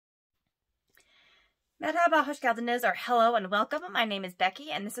Merhaba, hoş geldiniz, or hello and welcome. My name is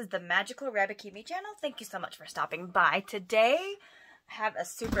Becky, and this is the Magical Rabbit Kimi channel. Thank you so much for stopping by. Today, I have a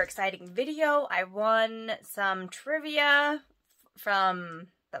super exciting video. I won some trivia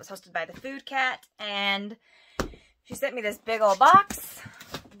that was hosted by the FoodCat, and she sent me this big old box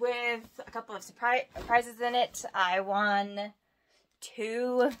with a couple of prizes in it. I won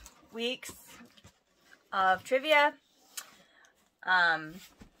 2 weeks of trivia.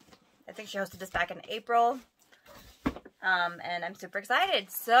 I think she hosted this back in April, and I'm super excited.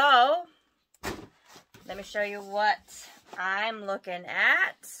 So, let me show you what I'm looking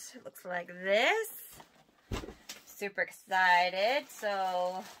at. It looks like this. Super excited,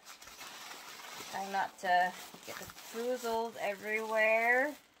 so trying not to get the foozles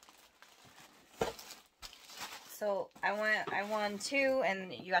everywhere. So, I won 2,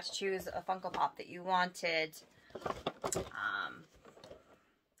 and you got to choose a Funko Pop that you wanted.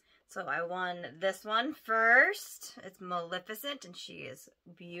 So I won this one first. It's Maleficent, and she is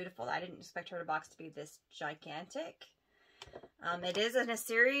beautiful. I didn't expect her box to be this gigantic. It is in a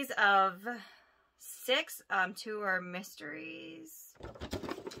series of 6. 2 are mysteries.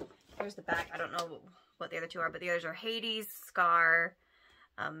 Here's the back. I don't know what the other 2 are, but the others are Hades, Scar,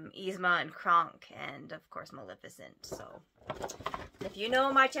 Yzma, and Kronk, and of course Maleficent. So if you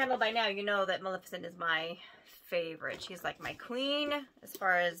know my channel by now, you know that Maleficent is my favorite. She's like my queen as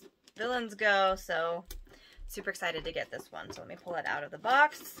far as villains go, so super excited to get this one. So let me pull it out of the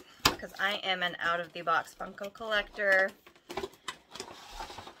box, because I am an out-of-the-box Funko collector.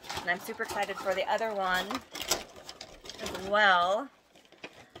 And I'm super excited for the other one as well.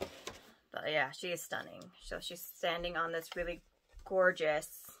 But yeah, she is stunning. So she's standing on this really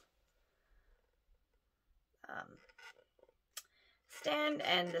gorgeous stand,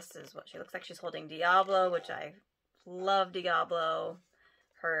 and this is what she looks like. She's holding Diablo, which I love. Diablo.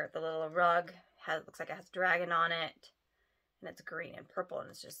 The little rug looks like it has a dragon on it, and it's green and purple, and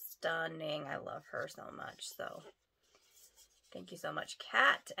it's just stunning. I love her so much. So thank you so much,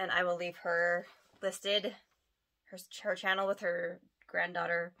 Kat. And I will leave her listed, her channel with her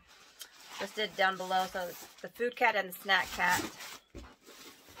granddaughter listed down below. So it's the FoodCat and the SnackCat.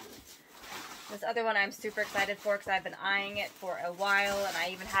 This other one I'm super excited for, because I've been eyeing it for a while, and I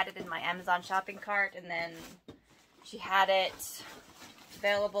even had it in my Amazon shopping cart, and then she had it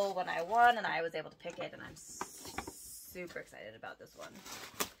available when I won, and I was able to pick it, and I'm super excited about this one.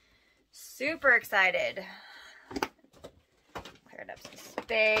 Super excited. Cleared up some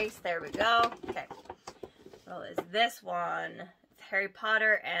space. There we go. Okay. Well, is this one? It's Harry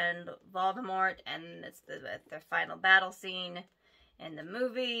Potter and Voldemort, and it's their final battle scene in the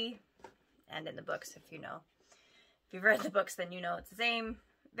movie and in the books. If you've read the books, then you know it's the same.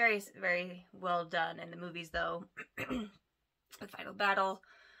 Very, very well done. In the movies, though, the final battle,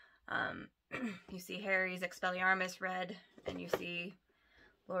 you see Harry's Expelliarmus red, and you see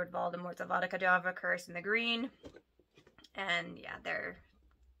Lord Voldemort's Avada Kedavra curse in the green, and yeah, they're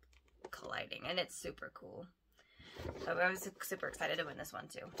colliding, and it's super cool. So I was super excited to win this one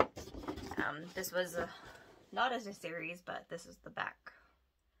too. This was not as a series, but this is the back.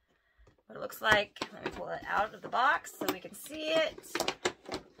 What it looks like. Let me pull it out of the box so we can see it.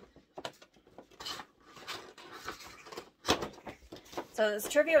 So this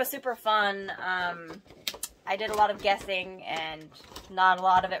trivia was super fun. I did a lot of guessing, and not a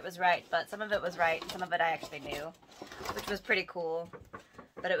lot of it was right, but some of it was right, and some of it I actually knew, which was pretty cool.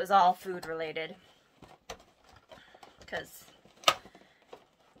 But it was all food related, because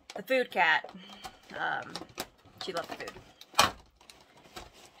the FoodCat, she loved food.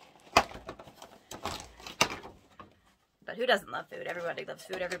 But who doesn't love food? Everybody loves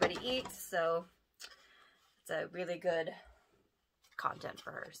food. Everybody eats, so it's a really good content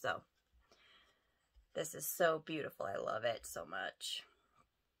for her. So this is so beautiful. I love it so much.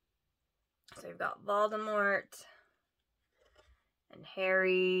 So you've got Voldemort and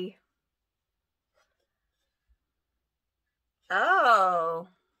Harry. Oh,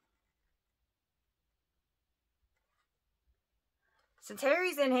 since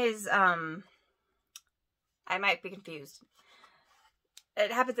Harry's in his I might be confused.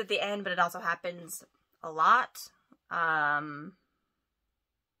 It happens at the end, but it also happens a lot. I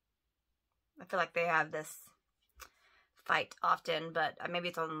feel like they have this fight often, but maybe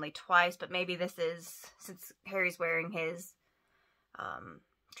it's only twice. But maybe this is, since Harry's wearing his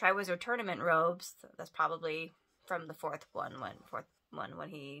Triwizard Tournament robes, that's probably from the fourth one when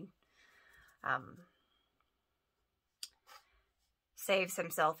he saves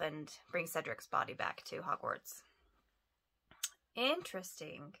himself and brings Cedric's body back to Hogwarts.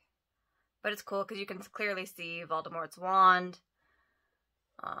 Interesting. But it's cool because you can clearly see Voldemort's wand.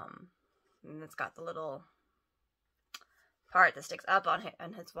 And it's got the little part that sticks up on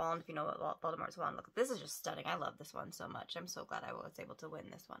his wand, if you know what Voldemort's wand looks like. This is just stunning. I love this one so much. I'm so glad I was able to win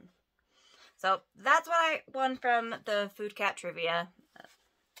this one. So that's what I won from the FoodCat trivia.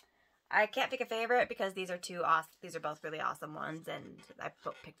 I can't pick a favorite because these are these are both really awesome ones, and I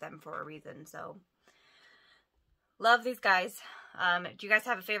picked them for a reason. So love these guys. Do you guys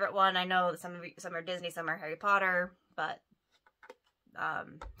have a favorite one? I know some are Disney, some are Harry Potter, but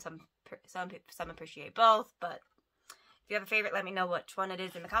some appreciate both. But if you have a favorite, let me know which one it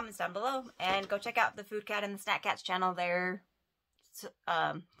is in the comments down below. And go check out the FoodCat and the SnackCat's channel. Their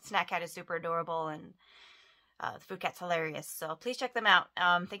SnackCat is super adorable, and the FoodCat's hilarious. So please check them out.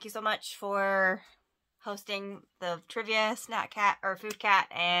 Thank you so much for hosting the trivia SnackCat or FoodCat,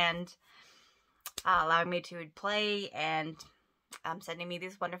 and allowing me to play and sending me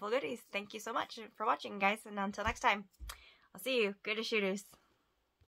these wonderful goodies. Thank you so much for watching, guys, and until next time, I'll see you. Good shooters.